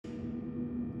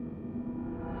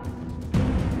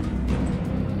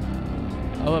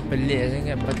Awak pelik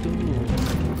sangat batu tu.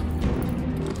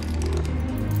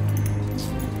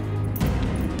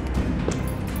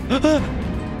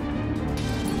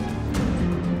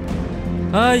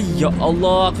 Ya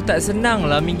Allah, aku tak senang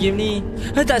lah main game ni.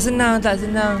 Tak senang. Ish.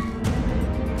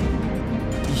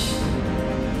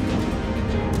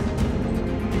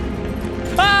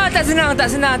 Tak senang.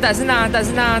 Tak senang.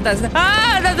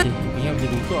 Ni yang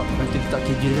boleh buka. Batu tu tak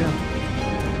kerja lah.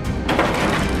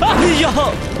 Ya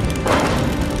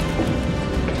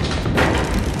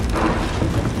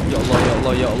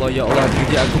Allah.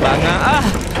 Kerja aku bangang.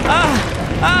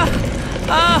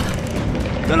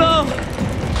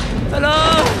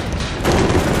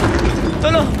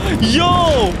 Tolong.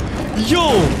 Yo.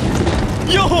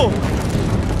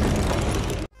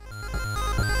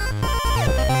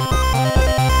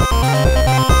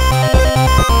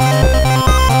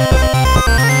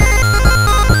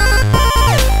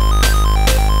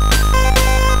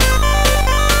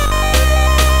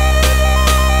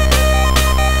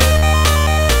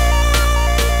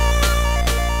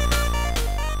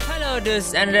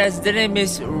 And the name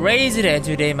is RezZaDude.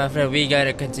 Today my friend we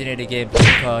gonna continue the game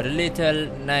called Little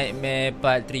Nightmare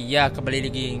Part 3. Ya, kembali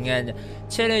lagi dengan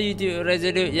channel YouTube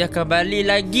RezZaDude. Ya, kembali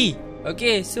lagi.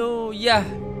 Okay, so ya,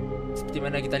 seperti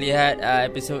mana kita lihat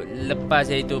episod lepas,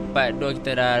 iaitu part 2,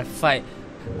 kita dah fight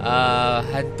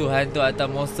hantu-hantu atau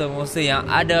monster-monster yang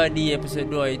ada di episod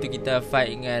 2. Itu kita fight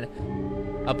dengan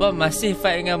masih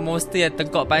fight dengan monster yang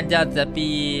tengkok panjang,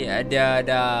 tapi dia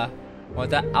dah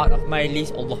out of my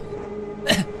list. Allah.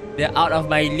 Dia out of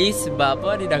my list sebab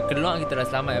dia dah keluar. Kita dah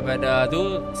selamat daripada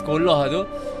sekolah tu.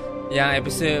 Yang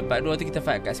episode part 2 tu kita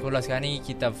fight kat sekolah. Sekarang ni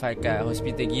kita fight kat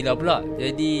hospital gila pula.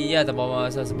 Jadi ya, tanpa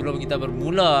masa sebelum kita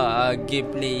bermula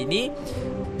gameplay ini,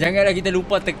 janganlah kita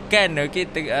lupa tekan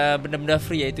benda-benda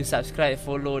free, iaitu subscribe,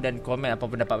 follow dan komen apa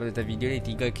pendapat tentang video ni.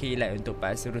 3k like untuk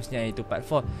part seterusnya, iaitu part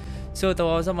 4. So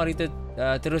tanpa masa, mari kita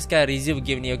teruskan resume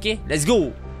game ni. Okay, let's go.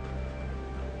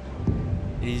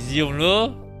 Resume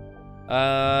dulu.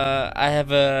 I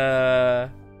have a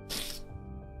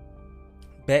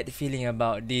bad feeling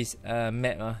about this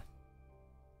map lah.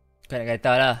 Kau nak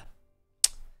kata lah,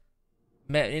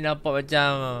 map ni nampak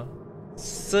macam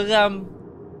seram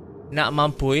nak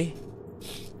mampu.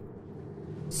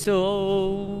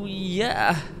 So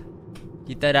yeah,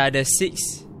 kita dah ada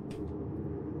 6.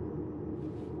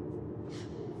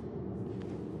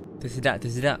 Tersedak.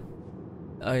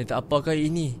 Apakah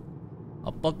ini?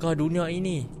 Apakah dunia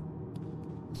ini?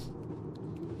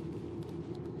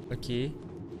 Okay.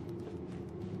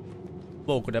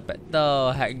 Aku dapat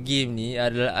tahu hack game ni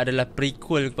adalah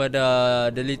prequel kepada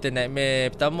The Little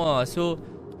Nightmare pertama. So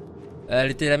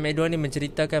Little Nightmare 2 ni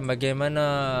menceritakan bagaimana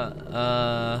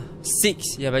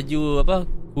 6 yang baju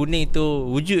kuning tu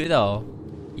wujud tau.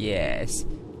 Yes.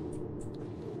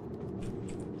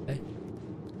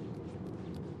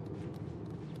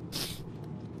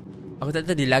 Aku tak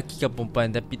tahu dia lelaki ke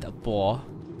perempuan, tapi tak apa.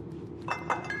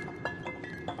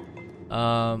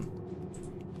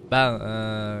 Bang,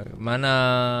 mana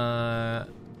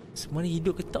semua ni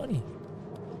hidup ke tak ni?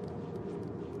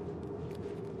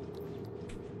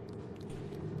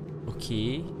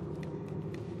 Okay,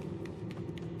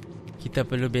 kita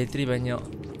perlu bateri banyak.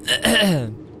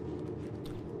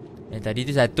 Yang tadi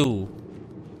tu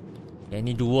 1, yang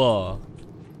ni 2.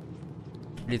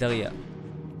 Boleh tarik tak?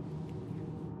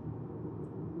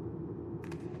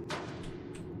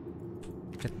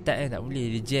 Ketat tak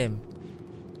boleh, dia jam.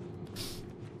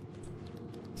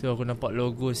 So aku nampak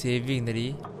logo saving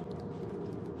tadi.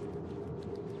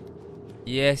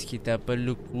 Yes, kita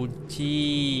perlu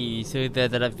kunci. So kita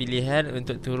tak ada pilihan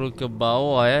untuk turun ke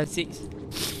bawah ya, 6.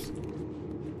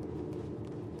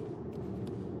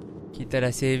 Kita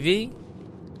dah saving.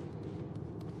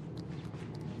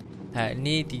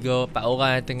 Ni 3-4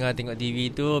 orang yang tengah tengok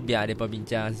TV tu, biar mereka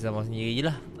bincang sesama sendiri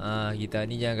lah. Kita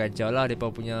ni jangan kacau lah.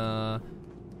 Mereka punya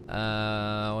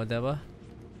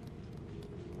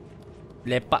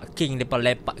lepak king.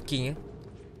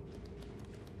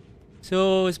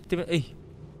 So seperti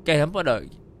guys, nampak tak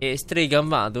X-ray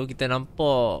gambar tu? Kita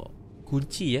nampak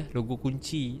kunci logo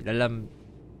kunci dalam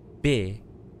bear.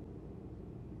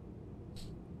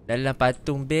 Dalam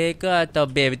patung bear ke atau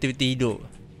bear betul-betul hidup?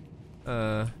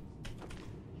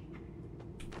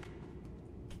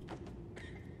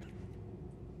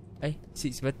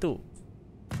 6 batuk.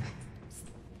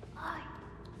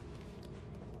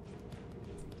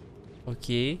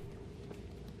 Okay,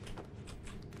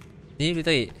 ni boleh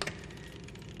tarik.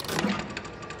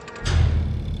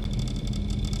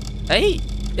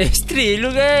 X-ray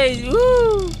dulu guys.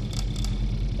 Woo.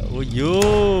 Oh yo,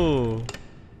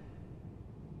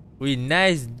 we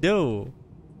nice though.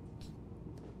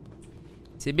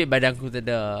 Sebab badan aku tak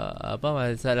ada apa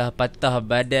masalah patah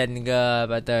badan ke,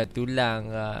 patah tulang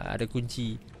ke, ada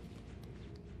kunci.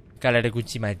 Kalau ada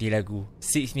kunci mati lagu.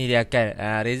 6 ni dia akan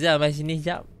Reza mari sini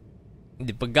sekejap.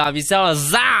 Dia pegang pisau.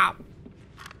 Zap.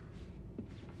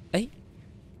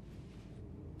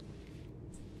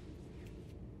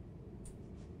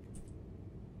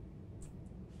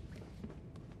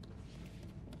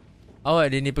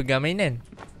 Awak dia ni pegang mainan.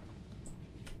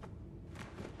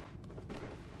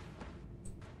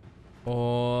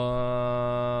 Oh.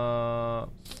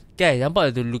 Guys,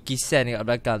 nampak tu lukisan dekat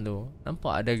belakang tu?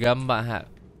 Nampak ada gambar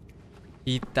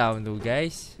hitam tu,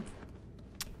 guys.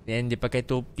 Dan dia pakai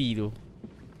topi tu.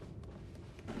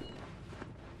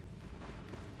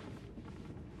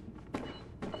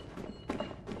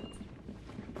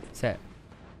 Set.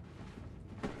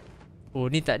 Oh,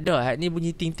 ni tak ada. Ni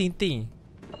bunyi ting ting ting.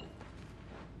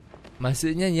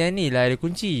 Maksudnya yang ni lah ada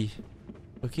kunci.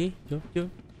 Okay, jom.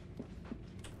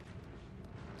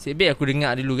 Sebab aku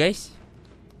dengar dulu, guys.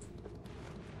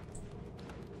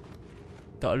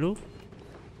 Tak lu.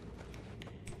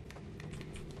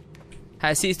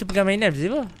 Hak 6 tu pegang mainan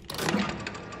siapa?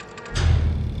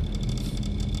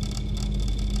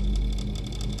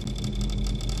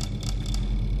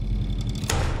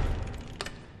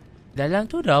 Dalam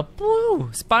tu ada apa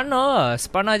tu? Spana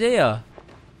Jaya.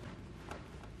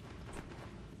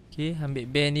 Okay, ambil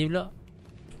band ni pula.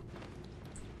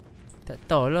 Tak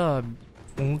tahulah.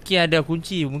 Mungkin ada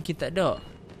kunci, mungkin tak ada.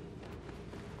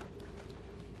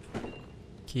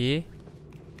 Okay.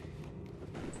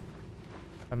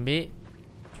 Ambil.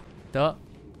 Tak.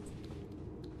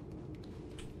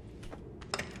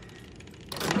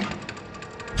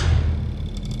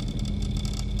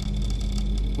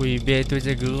 Wih, bear tu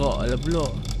macam gerak lah pula.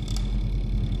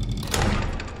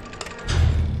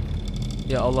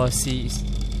 Ya Allah,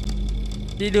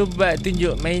 dia buat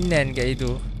tunjuk mainan kat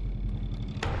itu.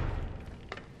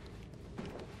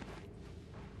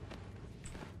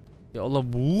 Ya Allah,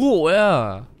 buruk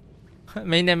lah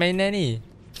mainan-mainan ni.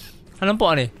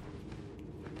 Nampak ni?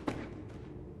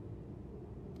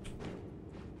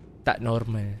 Tak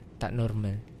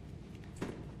normal.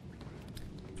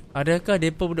 Adakah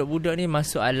mereka budak-budak ni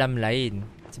masuk alam lain?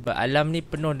 Sebab alam ni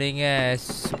penuh dengan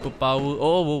super power.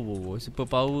 Super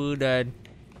power dan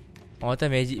orang kata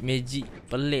magic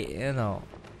pelik kan tau.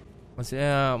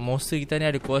 Maksudnya monster kita ni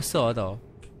ada kuasa tau.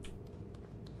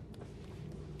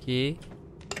 Okay.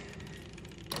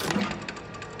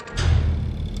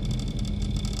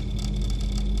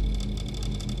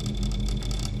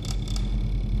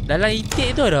 Dalam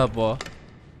itik tu ada apa?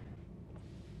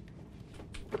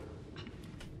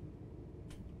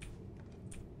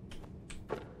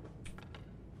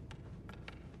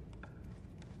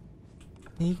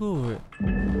 Ni kot.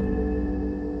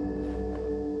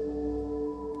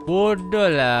 Bodoh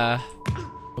lah.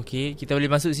 Okay, kita boleh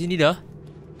masuk sini dah.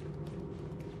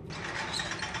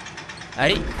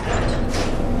 Hai.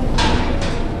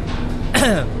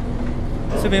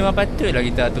 So memang patutlah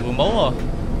kita turun bawah.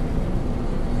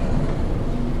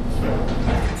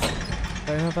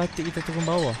 Memang patut kita turun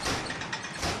bawah.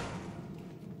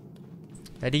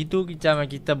 Tadi tu macam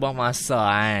kita buang masa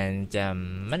kan. Macam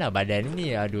mana badan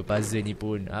ni. Aduh, puzzle ni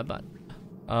pun abang.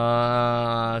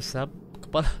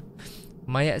 Kepala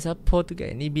mayat siapa tu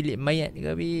kan? Ni bilik mayat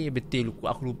ke habis? Betul,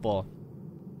 aku lupa.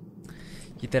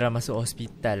 Kita dah masuk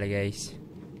hospital lah guys.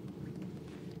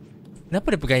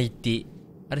 Kenapa dia pegang itik?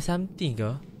 Ada something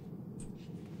ke?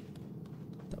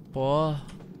 Tak apa.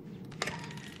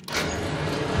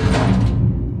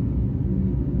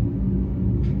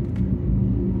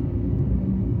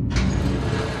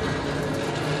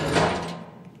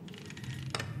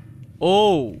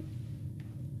 Oh.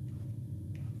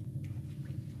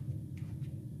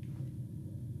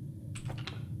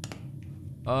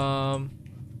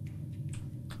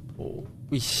 Oh,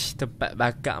 wish, tempat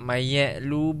bakar mayat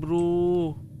lu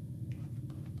bro.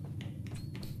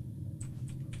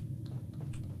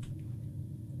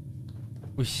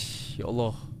 Wish, ya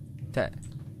Allah. Tak.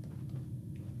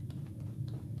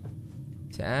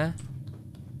 Sekejap.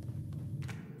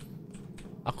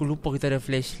 Aku lupa kita ada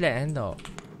flashlight kan tau.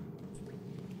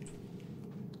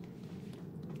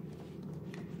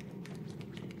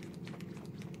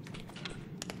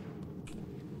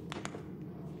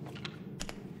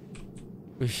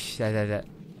 Uish, tak.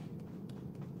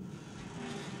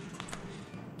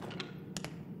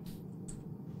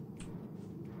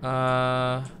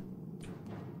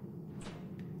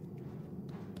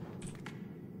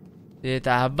 Dia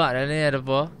tak habak dah ni, ada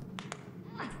apa?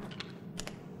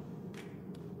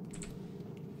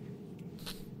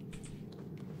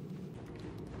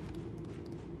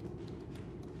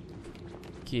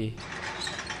 Okay.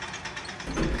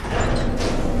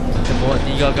 Kita bawa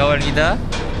 3 kawan kita.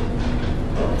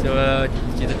 So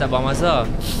kita tak bawa masa.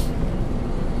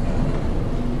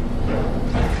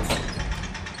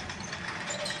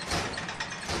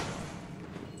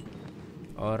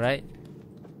 Alright.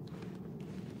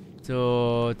 So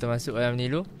termasuk ayam ni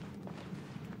dulu.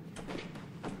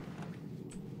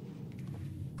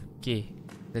 Okay,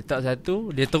 letak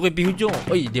satu. Dia terus pergi hujung.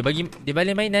 Oi, dia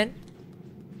balik mainan.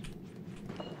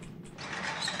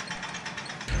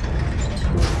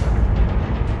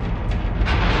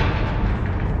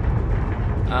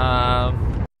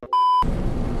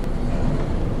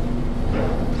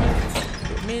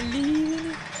 Meli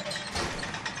ni.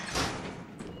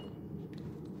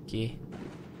 Okay,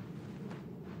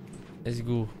 let's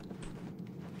go.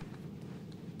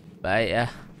 Baik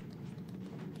lah.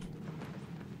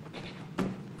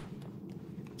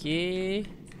 Okay.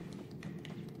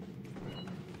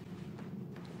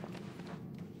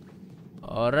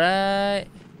 Alright.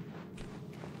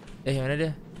 Mana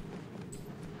dia?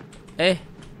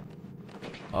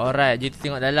 Alright, kita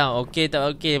tengok dalam. Okay tak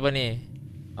okay apa ni?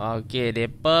 Okay,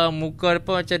 depa muka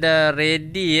depa macam dah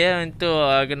ready ya untuk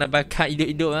kena bakar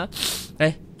hidup-hidup ah.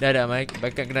 Dah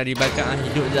bakar, kena dibakar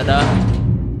hidup je dah.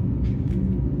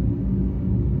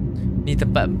 Ni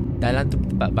tempat dalam tu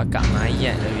tempat bakar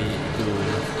mayat tapi tu.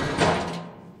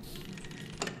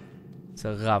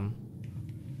 Seram.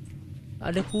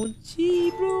 Ada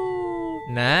kunci bro.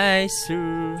 Nice.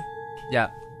 Sekejap.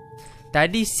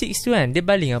 Tadi 6 tu kan, dia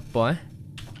baling apa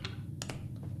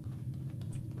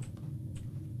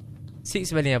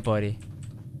 6 baling apa dia?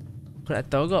 Aku nak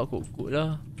tahu kau, kuk-kuk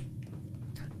lah.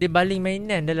 Dia baling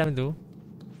mainan dalam tu.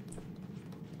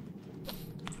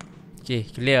 Okay,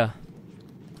 clear.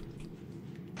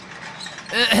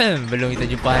 Belum kita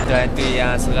jumpa hantu-hantu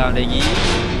yang seram lagi.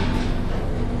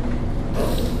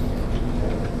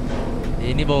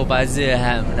 Ini baru puzzle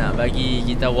nak bagi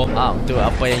kita warm up untuk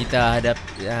apa yang kita hadap,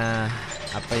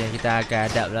 apa yang kita akan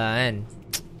hadap lah kan.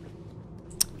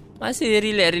 Masih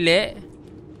relax.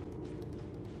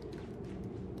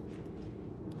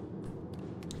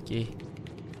 Okay.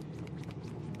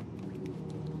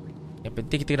 Yang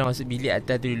penting kita kena masuk bilik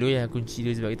atas tu dulu yang kunci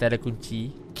dulu sebab kita ada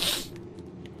kunci.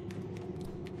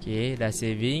 Okay, dah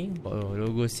saving.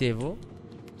 Logo save tu.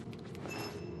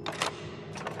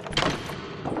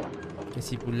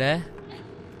 Kesimpulan.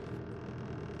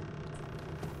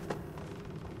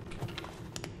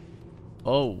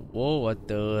 Oh, what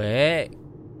the heck?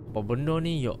 Apa benda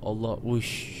ni? Ya Allah.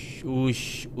 Ush.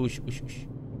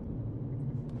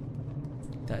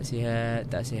 Tak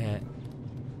sihat.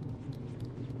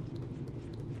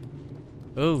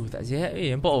 Oh, tak sihat.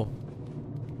 Nampak oh.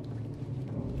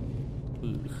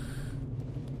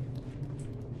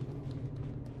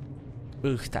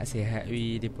 Tak sihat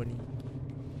depa ni.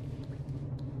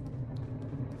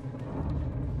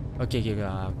 Okay,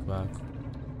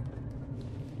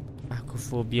 aku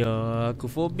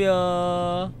fobia.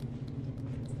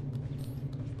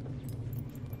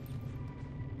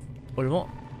 Oh, lemak.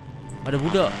 Ada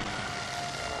budak.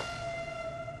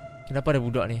 Kenapa ada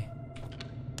budak ni?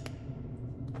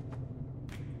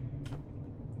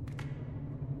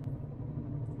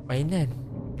 Mainan.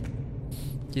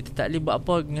 Kita tak boleh buat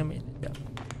apa dengan mainan.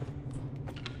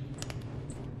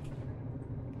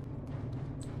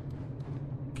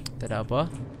 Tak ada apa.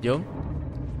 Jom.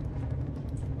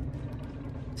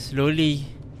 Slowly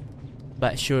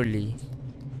but surely.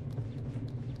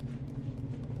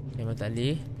 Memang tak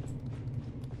boleh.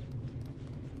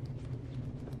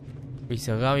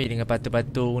 Seram dengan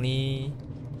patung-patung ni.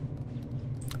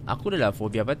 Aku dah lah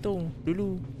fobia patung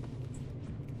dulu.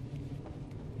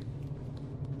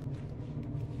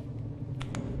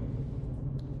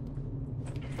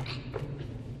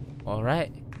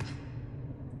 Alright.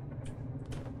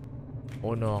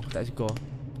 Oh no, aku tak suka.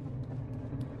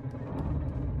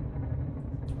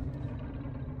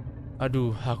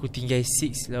 Aduh, aku tinggal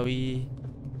 6 lah weh.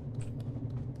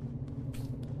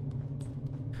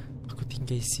 Aku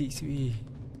tinggal 6 weh.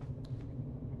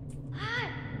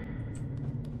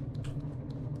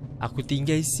 Aku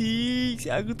tinggal 6.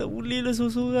 Aku tak boleh lah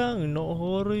seorang-seorang. Not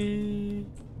horror.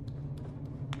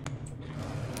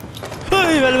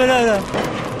 Hei, mana-mana lah.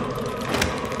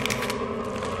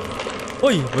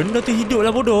 Oi, benda tu hidup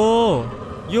lah bodoh.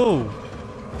 Yo.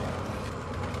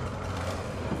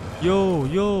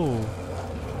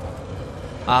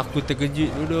 Aku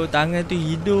terkejut dulu. Tangan tu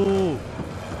hidup.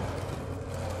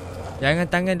 Jangan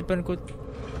tangan depan kau.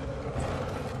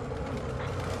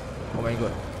 Oh my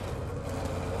god.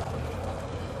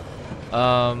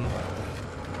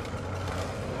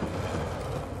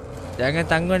 Jangan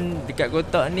tangan dekat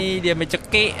kotak ni. Dia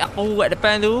mencekik aku kat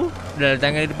depan tu. Dah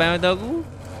tangan di depan mata aku.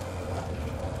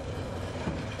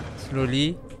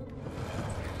 Slowly.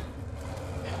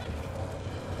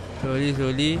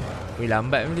 Weh,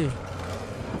 lambat pun dia.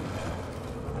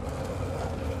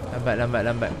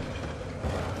 Lambat.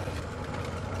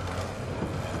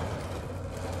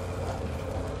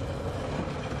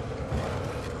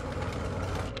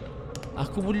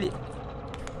 Aku boleh.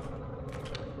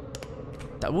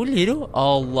 Tak boleh tu.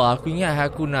 Allah, aku ingat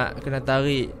aku nak kena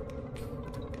tarik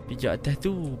pijak atas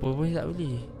tu. Apa-apa tak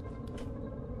boleh.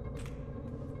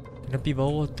 Kena pergi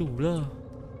bawah tu lah.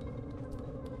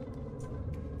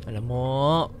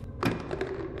 Alamak.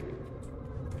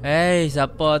 Hei,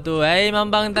 siapa tu? Hei,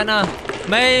 mambang tanah.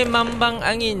 Hei, mambang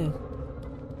angin.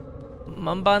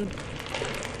 Mambang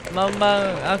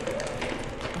aku.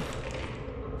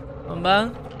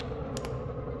 Mambang.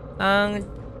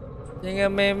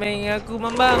 Jangan main-main aku,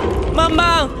 Mambang.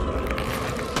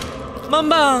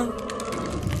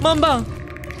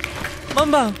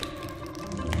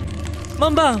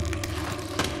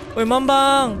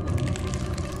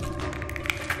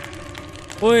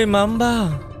 Oi,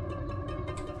 Mambang.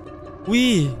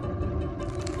 Wih.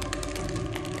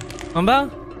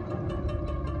 Mambang?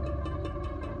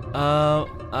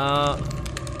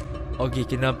 Okay,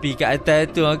 kena pergi kat atas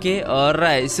tu, okay?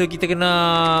 Alright, so kita kena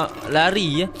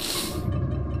lari ya.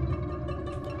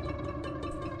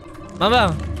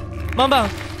 Mambang.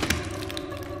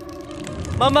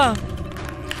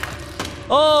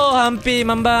 Oh, hampir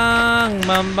Mambang.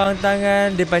 Mambang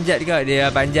tangan. Dia panjat dekat. Dia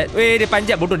panjat. Weh, dia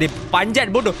panjat bodoh.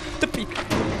 Tepi.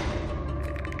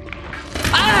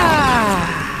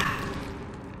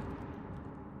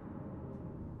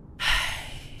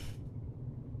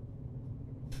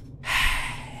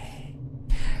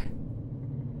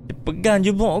 Pegang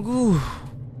jebok aku.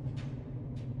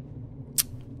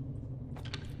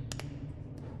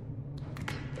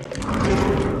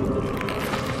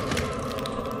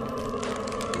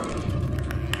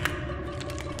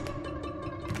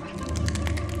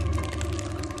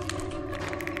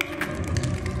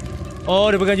 Oh,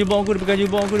 dia pegang jebok aku.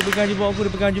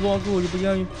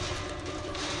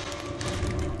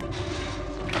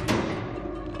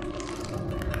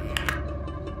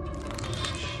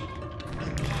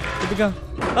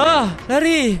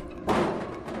 Lari.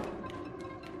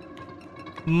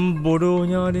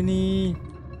 Bodohnya dia ni.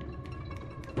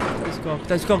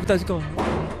 Tak suka.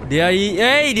 Dia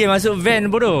masuk van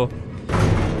bodoh.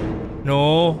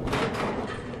 No.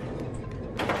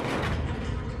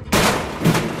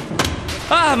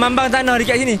 Mambang tanah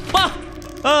dekat sini.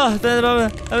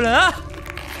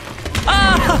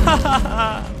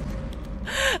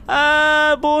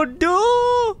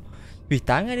 Bodoh. Wih,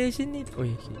 tangan dia sini.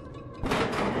 Okay.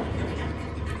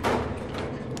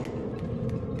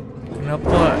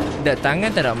 Kenapa dak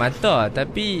tangan tak ada mata,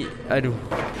 tapi aduh.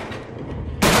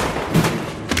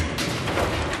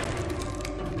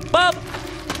 Pop.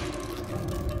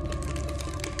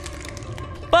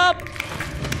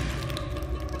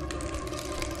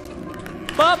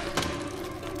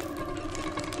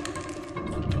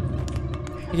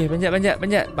 Okay, panjat.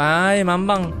 Bye,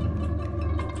 Mambang.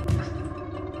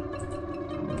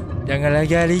 Jangan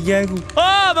lari aku.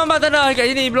 Mambang tanah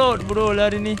kat sini, bro. Bodoh lah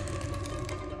dia ni.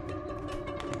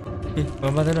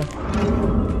 Mambang tanah.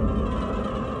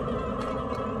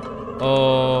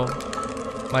 Oh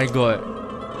my god.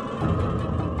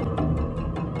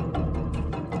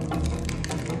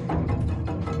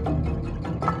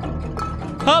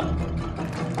 Hop.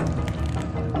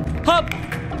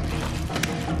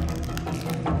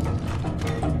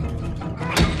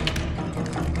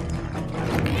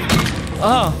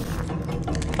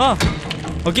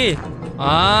 Okey.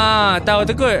 Tahu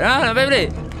takut. Nak balik.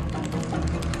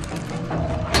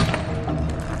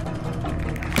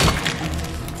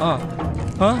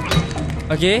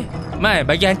 Okey. Mai,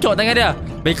 bagi hancur tangan dia.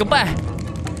 Bagi kebas.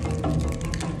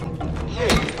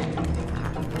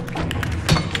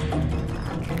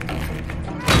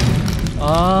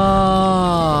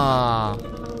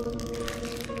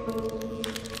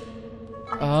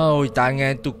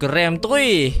 Tangan tu krem tu.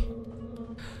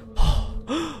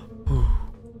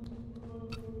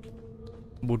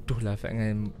 Bodoh lah fight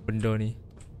dengan benda ni.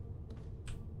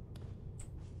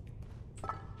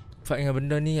 Fight dengan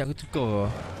benda ni aku suka.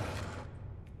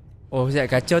 Oh,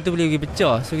 sekejap, kaca tu boleh pergi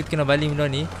pecah. So kita kena baling benda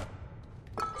ni.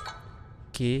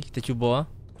 Okay, kita cuba.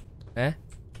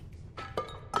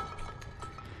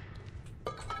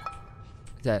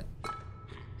 Sekejap.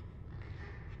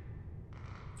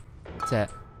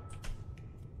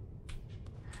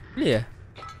 Boleh lah.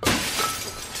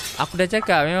 Aku dah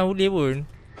cakap memang boleh pun.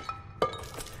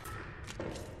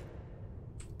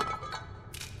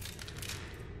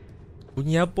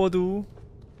 Bunyi apa tu?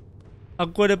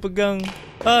 Aku ada pegang.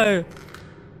 Hai.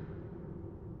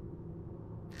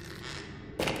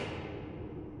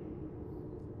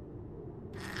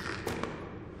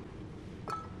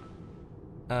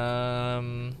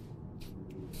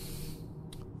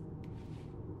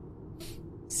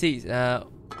 Six. Nak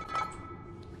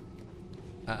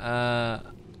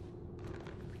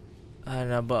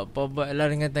buat apa buat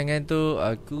lah dengan tangan tu.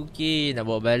 Aku nak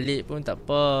bawa balik pun tak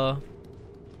apa.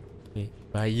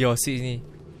 Bahaya Six ni.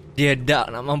 Dia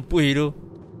dark nak mampus tu.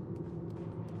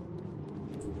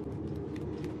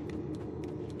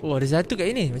 Oh, ada satu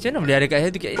kat sini. Macam mana boleh ada kat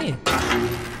satu kat sini?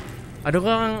 Ada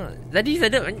orang tadi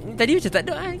tak ada. Tadi macam tak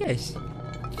ada kan guys.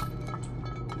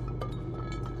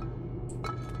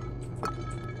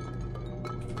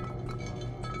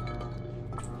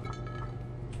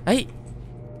 Hai.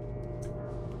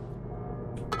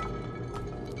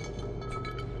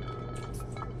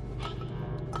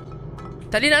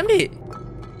 Tak boleh nak ambil.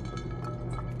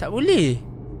 Tak boleh.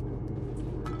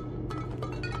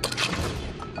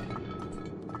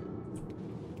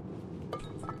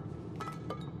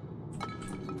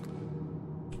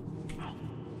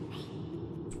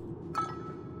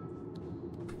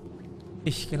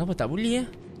 Kenapa tak boleh ya?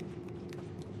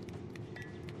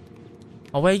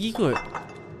 Awal lagi kot.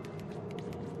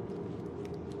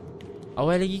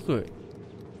 Awal lagi kot.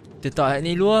 Kita tak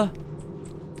ni luar.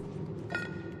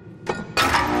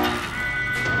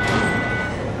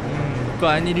 Kau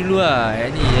ni dulu lah.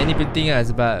 Yang ni penting lah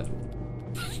sebab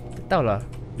tak tahulah.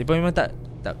 Mereka memang tak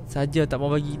saja tak mau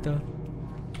bagi kita.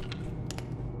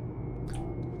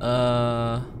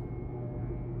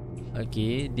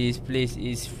 Okay, this place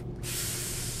is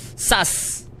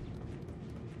sus.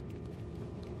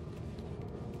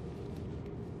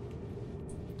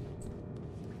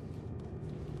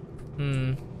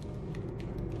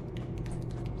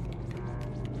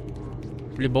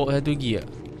 Boleh bawa satu lagi tak?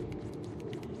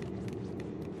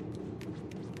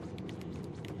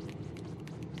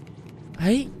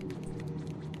 Hai.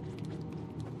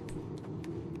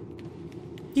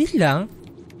 Hilang?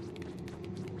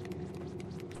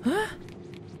 Hah?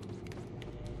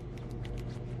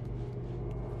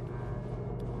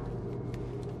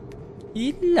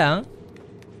 Hilang?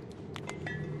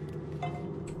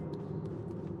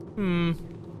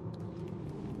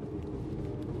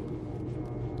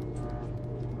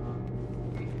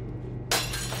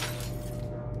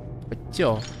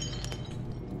 Pecah.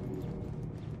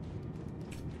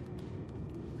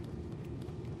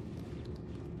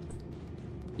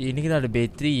 Ini kena ada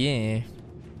bateri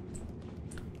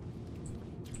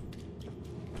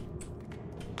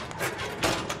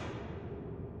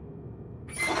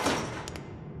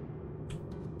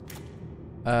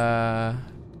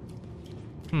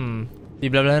di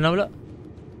belah-belah sana pula.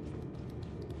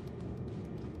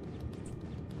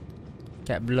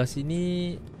 Kat belah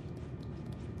sini.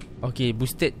 Okay,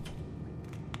 boosted.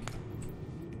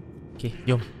 Okay,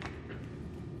 jom.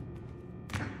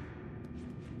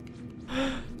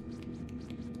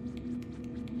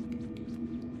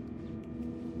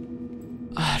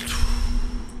 Aduh.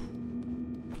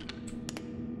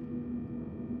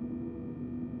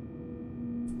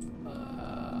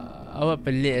 Awak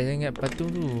pelik sangat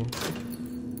patung tu.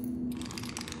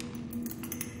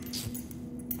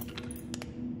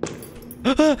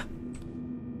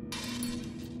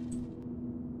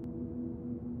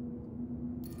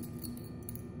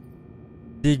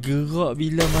 Dia gerak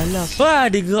bila malam. Wah,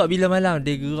 dia gerak bila malam.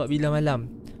 Dia gerak bila malam.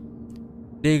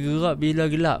 Dia gerak bila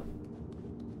gelap.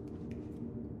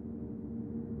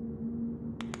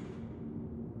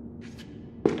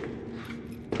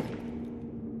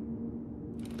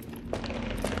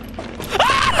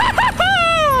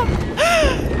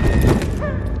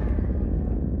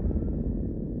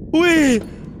 Weh.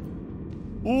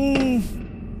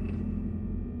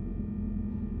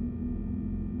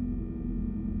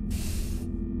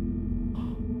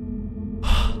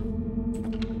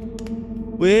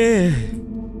 Weh.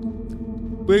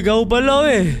 Weh, gaul pala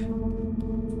weh.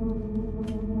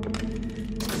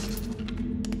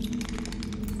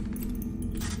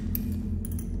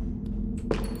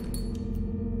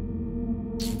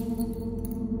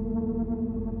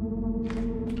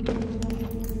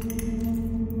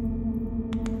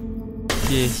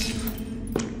 Okay.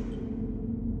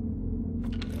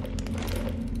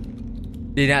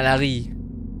 Dia nak lari.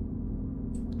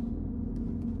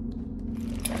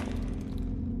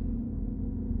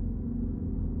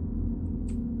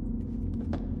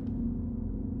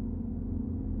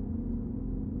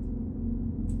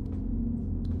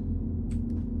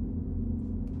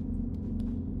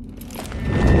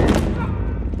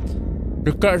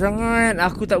 Dekat sangat.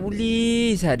 Aku tak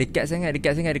boleh. Dekat sangat.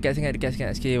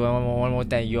 Sikit. One more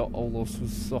time. Ya Allah,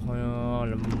 susahnya.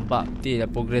 Lembab betul lah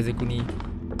progress aku ni.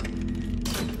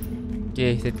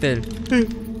 Okay, settle.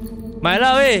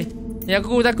 Malah weh. Yang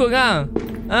aku takut kan?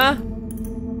 Ha?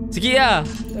 Sikit lah.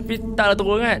 Tapi taklah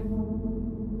teruk sangat.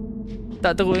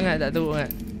 Tak teruk sangat.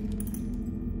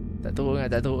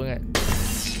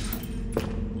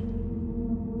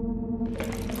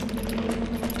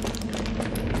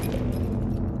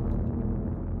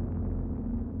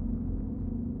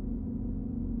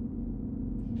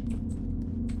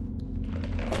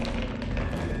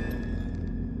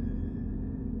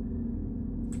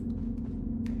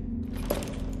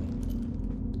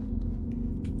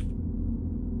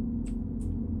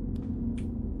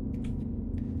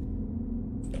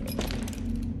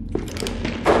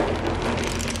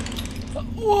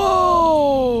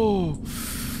 Wow.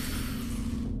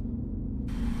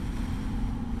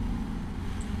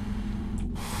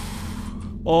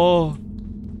 Oh.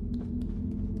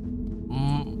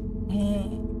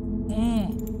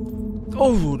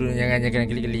 Oh, jangan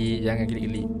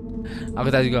klik-klik. Aku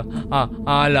tak juga.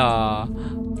 Alah.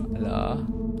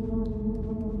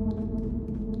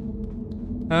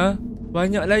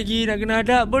 Banyak lagi nak kena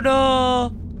hadap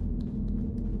bodoh.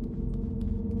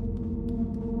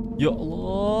 Ya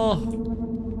Allah.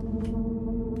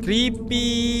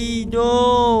 Creepy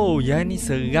doh. Yang ni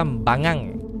seram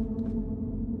bangang.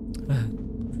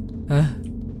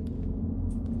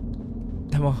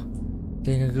 Tak mau.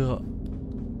 Jangan gerak.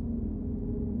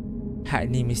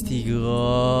 Hak ni mesti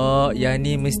gerak. Yang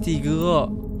ni mesti gerak.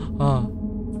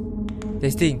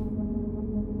 Testing.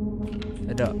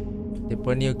 Tak ada.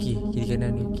 Depan ni okey. Kiri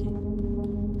kanan ni okey.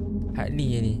 Hak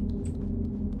ni yang ni.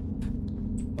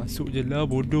 Masuk je lah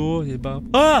bodoh.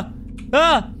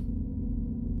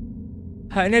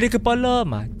 Hak ni ada kepala.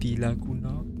 Matilah aku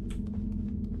nak.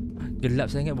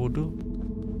 Gelap sangat bodoh.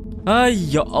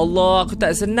 Ya Allah, aku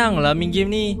tak senang lah main game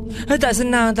ni. Tak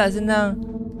senang.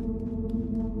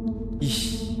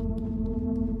 Ish.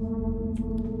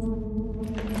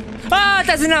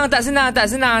 Tak senang. Tak senang. Tak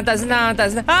senang.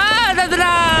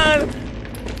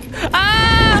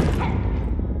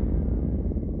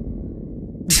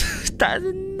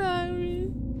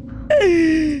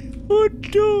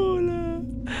 Bodoh lah.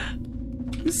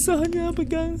 Susahnya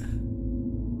pegang.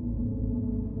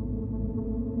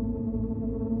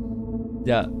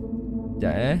 Sekejap.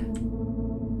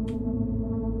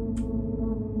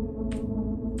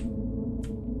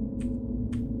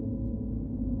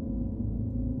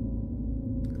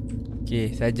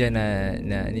 Okay, saja nak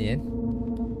ni kan.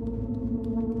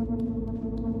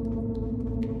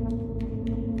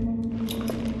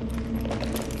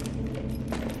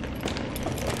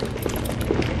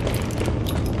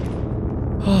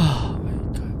 Oh my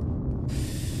god.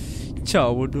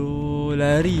 Ciao bodoh.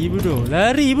 Lari bodoh.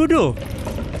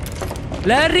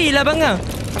 Larilah bangang.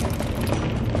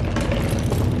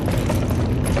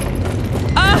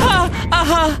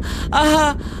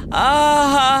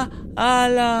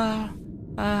 Alah.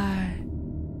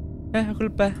 Aku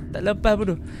lepas. Tak lepas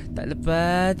bodoh.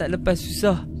 Tak lepas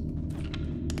susah.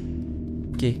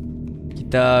 Okay.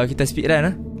 Kita speed run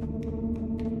lah.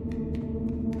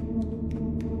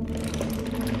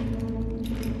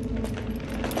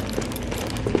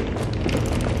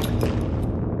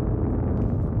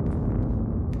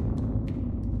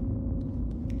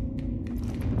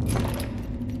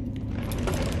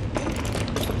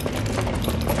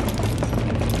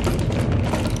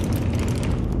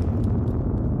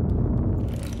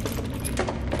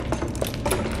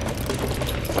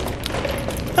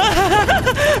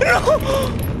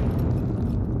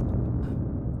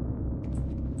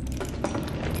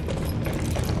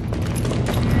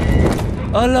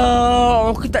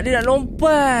 Alah, aku tak boleh nak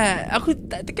lompat. Aku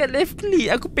tak tekan left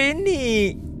click. Aku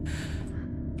panik.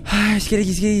 Sekali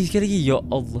lagi. Ya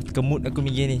Allah, terkemut aku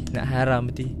minggu ni. Nak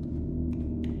haram betul.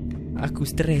 Aku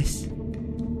stres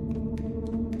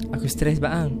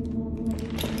bang.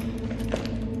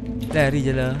 Lari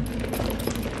je lah.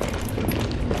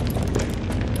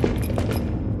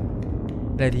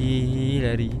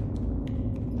 Lari.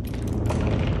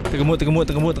 Terkemut. Aku terkemut.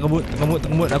 Aku terkemut.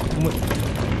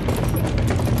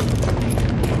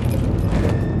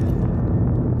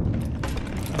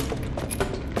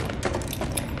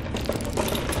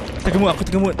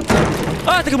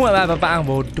 Terkemut bang.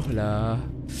 Bodoh lah.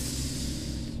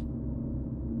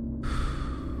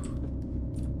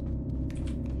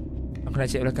 Aku nak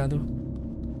check belakang tu.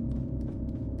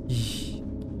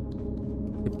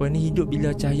 Depan ni hidup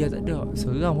bila cahaya tak ada.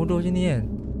 Seram bodoh macam ni kan.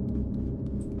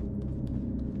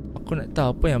 Aku nak tahu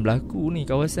apa yang berlaku ni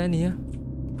kawasan ni ya.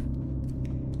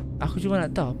 Aku cuma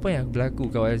nak tahu apa yang berlaku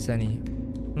kawasan ni.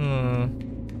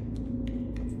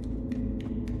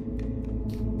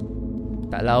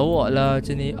 Tak lawak lah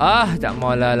macam ni. Tak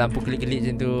maulah lampu kelip-kelip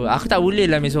macam tu. Aku tak boleh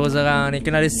lah main seorang-seorang ni.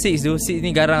 Kena ada 6 tu. 6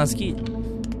 ni garang sikit.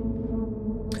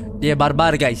 Dia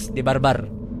barbar guys. Dia barbar.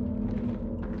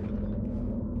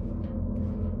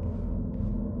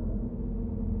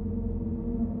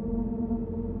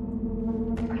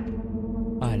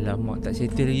 Alamak, tak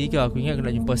settle lagi ke? Aku ingat aku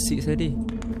nak jumpa 6 tadi.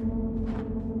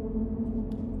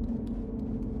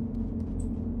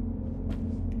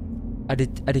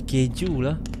 Ada keju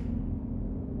lah.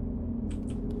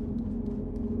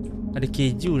 Ada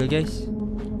keju lah guys.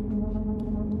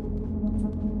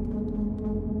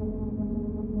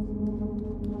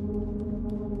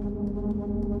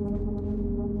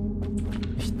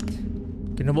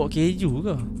 Kena bawa keju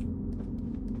ke?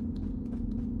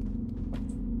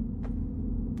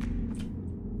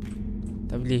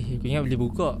 Tak boleh. Aku ingat boleh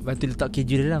buka. Lepas tu letak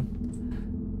keju dalam.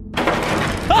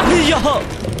 Ya!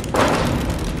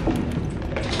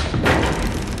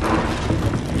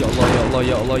 Ya Allah, ya Allah,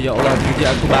 ya Allah, ya Allah. Kerja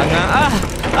aku bangang.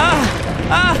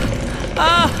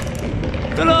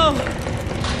 Tolong.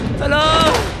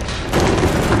 Tolong.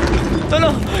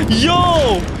 Tolong. Yo.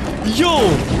 Yo.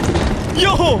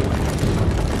 Yo.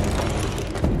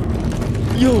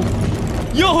 Yo.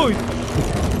 Yo.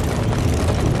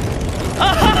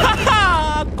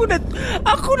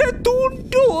 Aku dah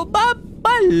tunduk.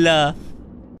 Babal lah.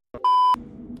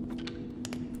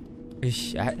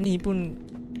 Ish, ni pun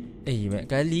banyak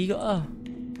kali ke ah.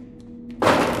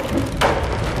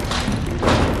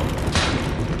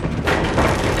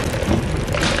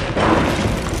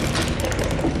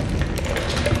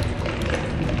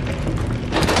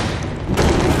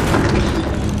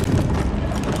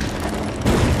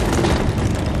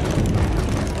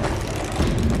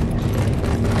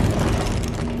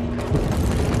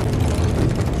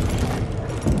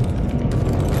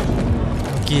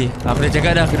 Okay, aku dah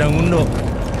cakap dah, aku dah ngunduk.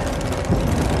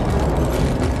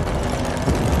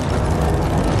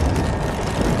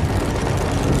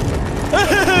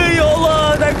 Ya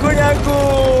Allah, takutnya aku.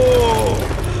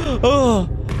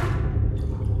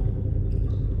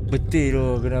 Betul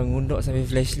tu, kena ngunduk sambil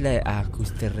flashlight. Aku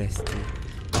stres tu.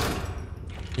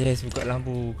 Yes, buka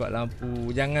lampu, buka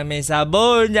lampu. Jangan main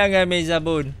sabun, jangan main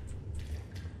sabun.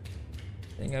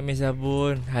 Jangan main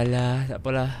sabun. Halah, tak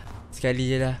apalah.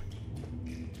 Sekali je lah.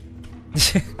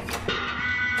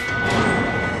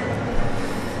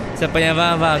 Siapa yang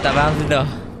faham? Tak faham sudah.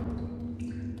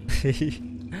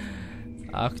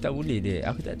 Aku tak boleh deh.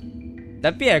 Aku tak.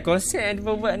 Tapi konsep yang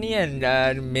dia buat ni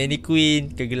kan,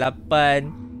 mannequin,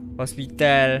 kegelapan,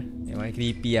 hospital, memang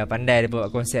creepy lah. Pandai dia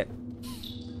buat konsep.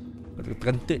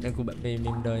 Terkentut aku buat main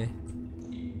benda ni.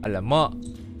 Alamak.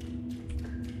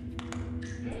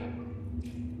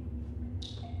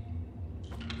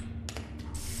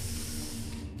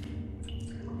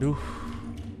 Duh.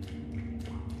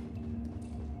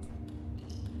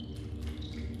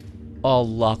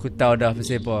 Allah, aku tahu dah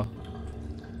pasal apa.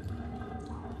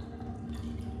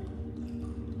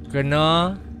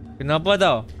 Kenapa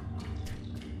tau?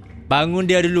 Bangun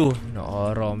dia dulu. Nak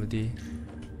haram mati.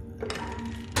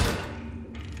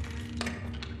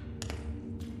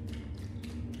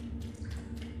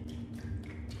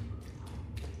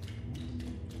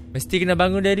 Mesti kena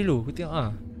bangun dia dulu. Aku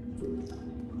tengok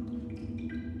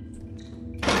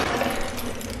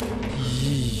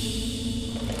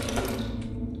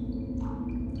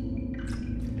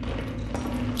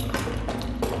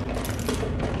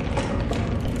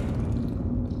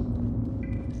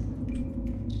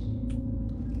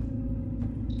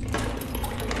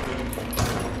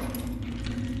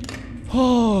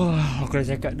aku dah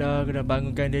cakap dah, kena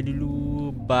bangunkan dia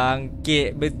dulu.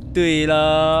 Bangkit betul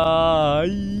lah.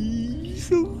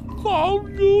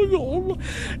 Seramnya, ya Allah.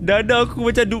 Dada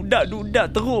aku macam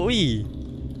duk-dak teruk weh.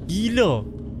 Gila.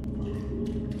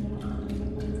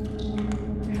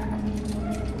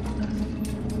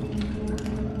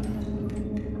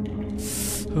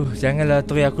 Janganlah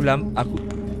teri aku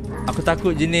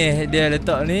takut jenis dia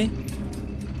letak ni.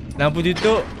 Lampu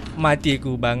tutup, mati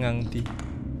aku bangang nanti.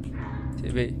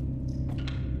 Cik baik.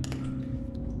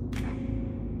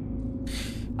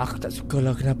 Aku tak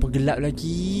sukalah kenapa gelap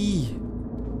lagi.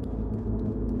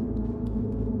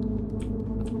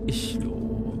 Ish loh.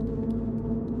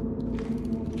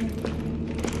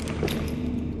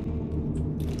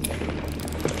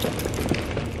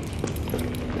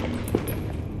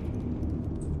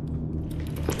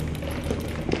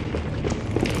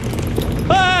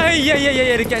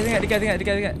 Ya, dekat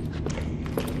sangat.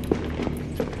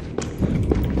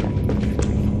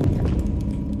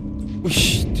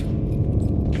 Ush.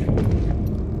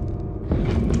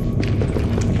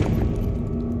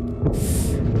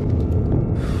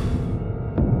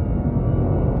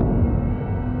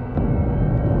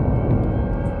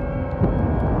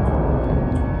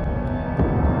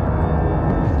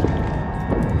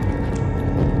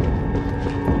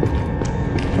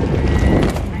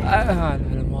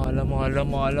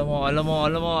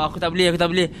 Alamak. Aku tak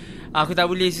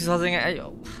boleh. Susah sangat.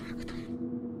 Ayo.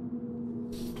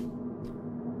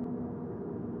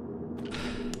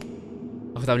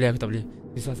 Aku tak boleh.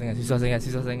 Susah sangat.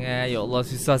 Ya Allah,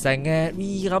 susah sangat.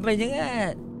 Wih, ramai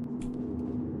sangat.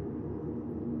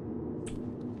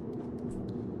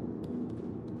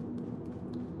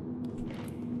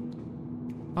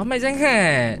 Ramai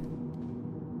sangat.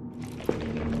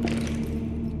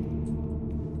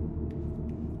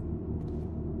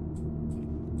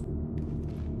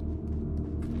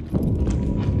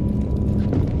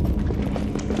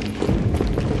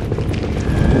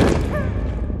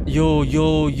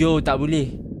 Yo, tak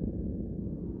boleh.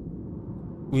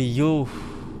 Wih, yo.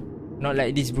 Not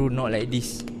like this, bro. Not like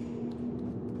this.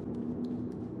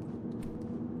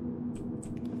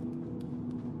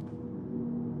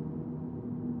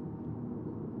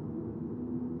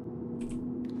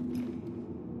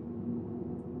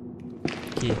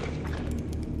 Okay.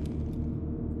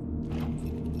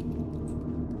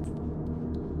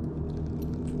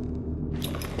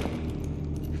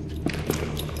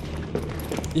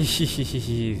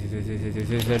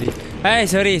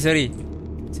 Sorry.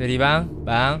 Sorry bang.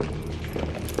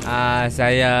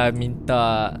 Saya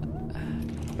minta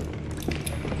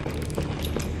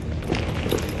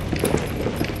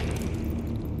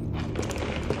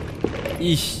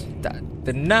tak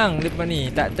tenang depan ni.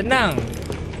 Tak tenang.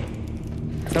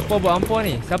 Siapa buat hampa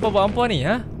ni?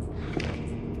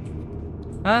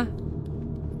 Ha?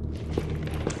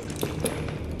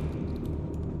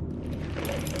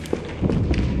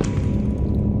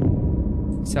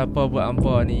 Siapa buat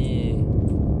hampa ni?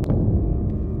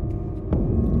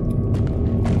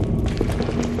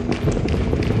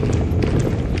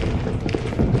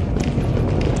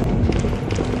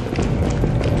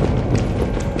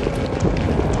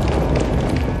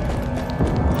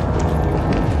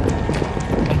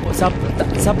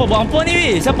 Siapa buat hampa ni,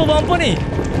 weh? Siapa buat hampa ni?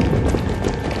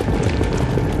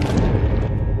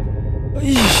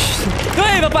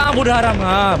 Hei, bapak bodoh haram.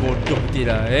 Bodoh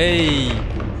tidak. Hei.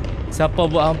 Siapa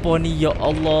buat hampa ni? Ya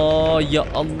Allah.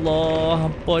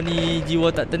 Hampa ni jiwa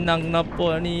tak tenang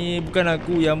kenapa ni? Bukan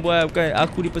aku yang buat. Bukan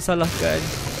aku dipersalahkan.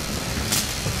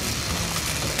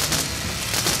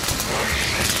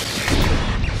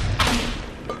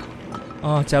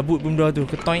 Cabut benda tu.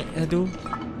 Ketoik satu.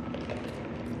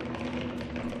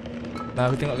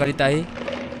 Aku tengok kali tahi.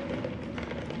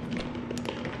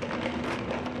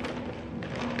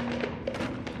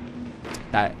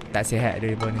 Tak sihat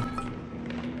dia ni.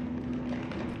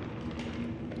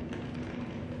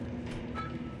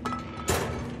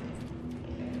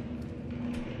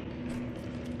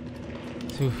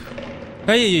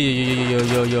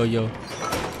 Yo.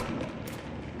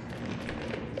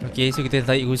 Okay, so kita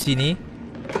tarik kursi ni.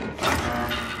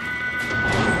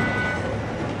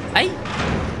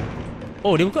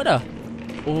 Oh, dia buka dah.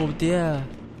 Oh, betul lah.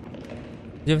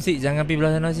 Jom Sik, jangan pergi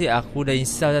belah sana Sik. Aku dah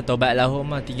install dah. Tobat lah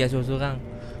mah. 3 sorang.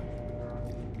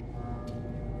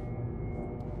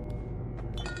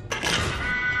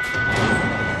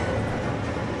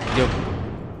 Jom.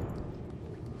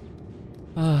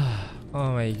 Oh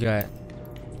my god.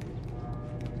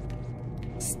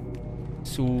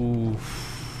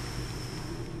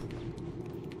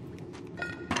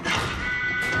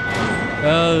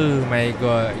 Oh my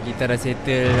god. Kita dah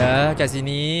settle dah kat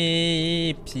sini.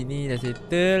 Sini dah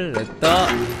settle. Letak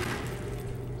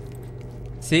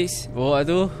 6. Bawa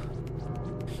tu.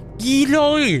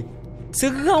 Gila weh.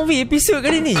 Seram weh episod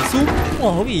kali ni.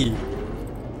 Sumpah weh.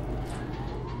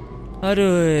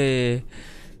 Aduh.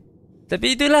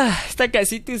 Tapi itulah, setakat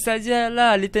situ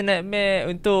sajalah Little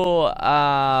Nightmare untuk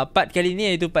part kali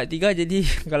ni, iaitu part 3. Jadi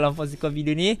kalau hampa suka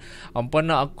video ni, hampa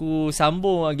nak aku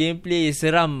sambung gameplay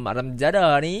seram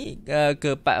RezZaDude ni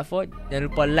ke part 4, jangan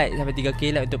lupa like sampai 3k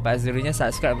like untuk part 0 nya.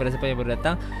 Subscribe kepada siapa yang baru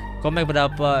datang, komen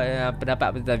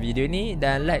pendapat tentang video ni,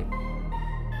 dan like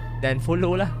dan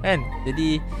follow lah kan.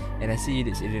 Jadi and I see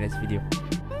you in the next video.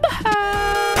 Bye.